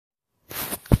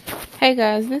Hey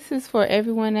guys, this is for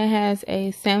everyone that has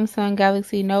a Samsung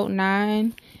Galaxy Note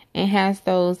 9 and has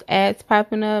those ads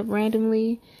popping up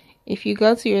randomly. If you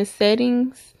go to your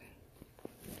settings,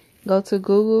 go to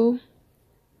Google,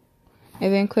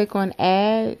 and then click on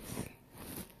ads,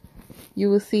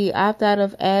 you will see opt out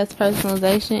of ads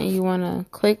personalization, and you want to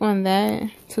click on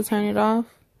that to turn it off.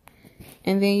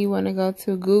 And then you want to go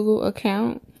to Google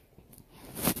account,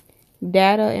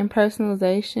 data and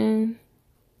personalization.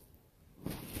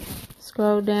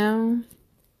 Scroll down.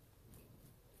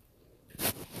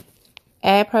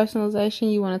 Ad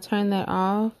personalization, you want to turn that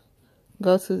off.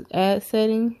 Go to ad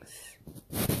settings.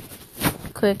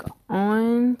 Click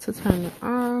on to turn it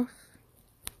off.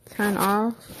 Turn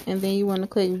off. And then you want to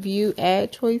click view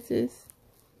ad choices.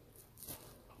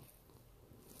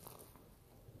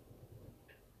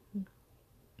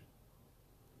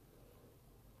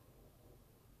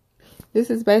 This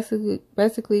is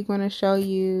basically going to show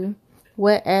you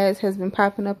what ads has been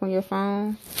popping up on your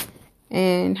phone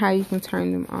and how you can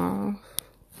turn them off.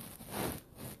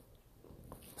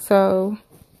 So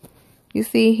you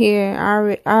see here,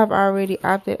 I've already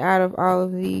opted out of all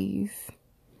of these,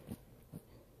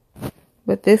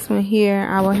 but this one here,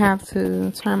 I will have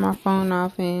to turn my phone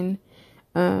off and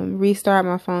restart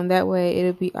my phone. That way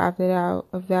it'll be opted out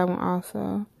of that one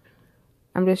also.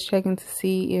 I'm just checking to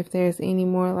see if there's any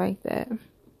more like that.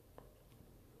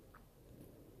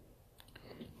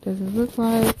 Doesn't look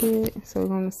like it. So we're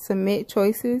going to submit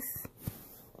choices.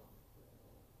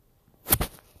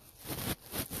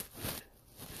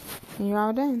 And you're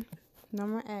all done. No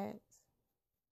more ads.